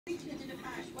A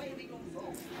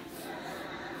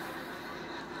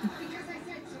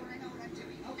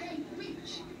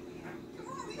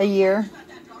year.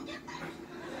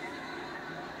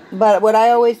 But what I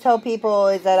always tell people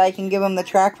is that I can give them the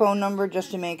track phone number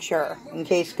just to make sure, in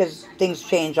case, because things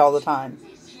change all the time.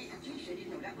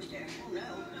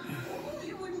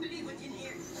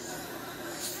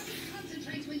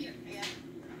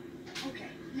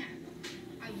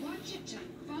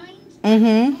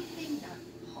 Mm-hmm.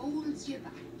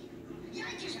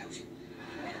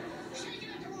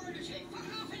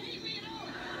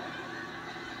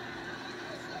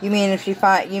 You mean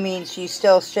you mean she's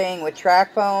still staying with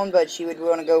track phone, but she would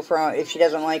want to go for, if she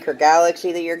doesn't like her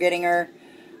Galaxy that you're getting her,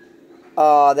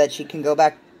 that she can go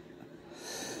back.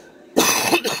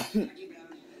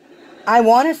 I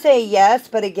want to say yes,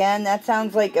 but again, that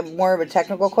sounds like more of a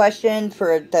technical question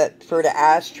for to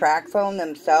ask track phone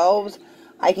themselves.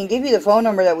 I can give you the phone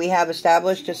number that we have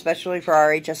established, especially for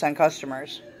our HSN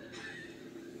customers.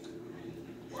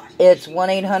 It's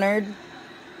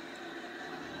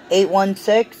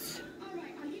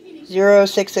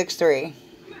 1-800-816-0663.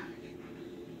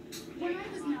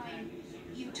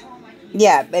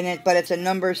 Yeah, but it's a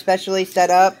number specially set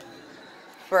up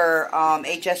for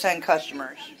HSN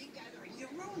customers.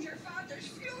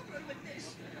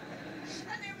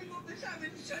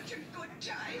 Such a good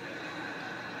time.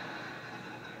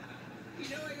 You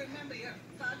know, I remember your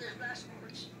father's last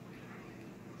words.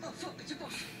 Oh, fuck, it's a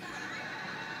bus.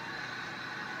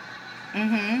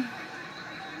 Mm-hmm.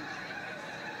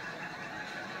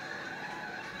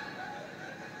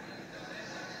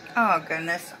 Oh,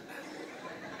 goodness.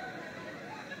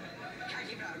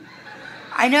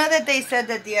 I know that they said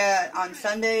that on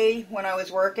Sunday when I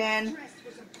was working,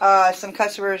 some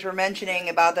customers were mentioning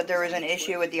about that there was an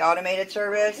issue with the automated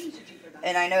service.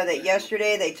 And I know that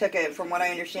yesterday they took it, from what I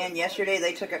understand, yesterday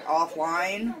they took it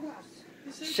offline.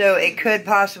 So it could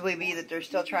possibly be that they're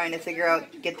still trying to figure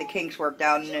out, get the kinks worked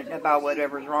out about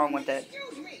whatever's wrong with it.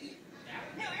 Excuse me.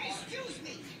 No, excuse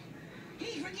me.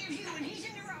 He forgives you and he's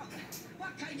in the wrong.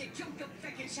 What kind of jumped up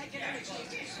freaking psychology is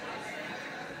this?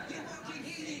 You walk in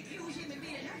here, you accuse him of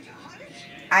being an alcoholic?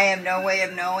 I have no way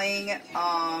of knowing.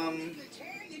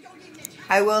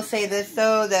 I will say this,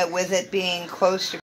 though, that with it being close to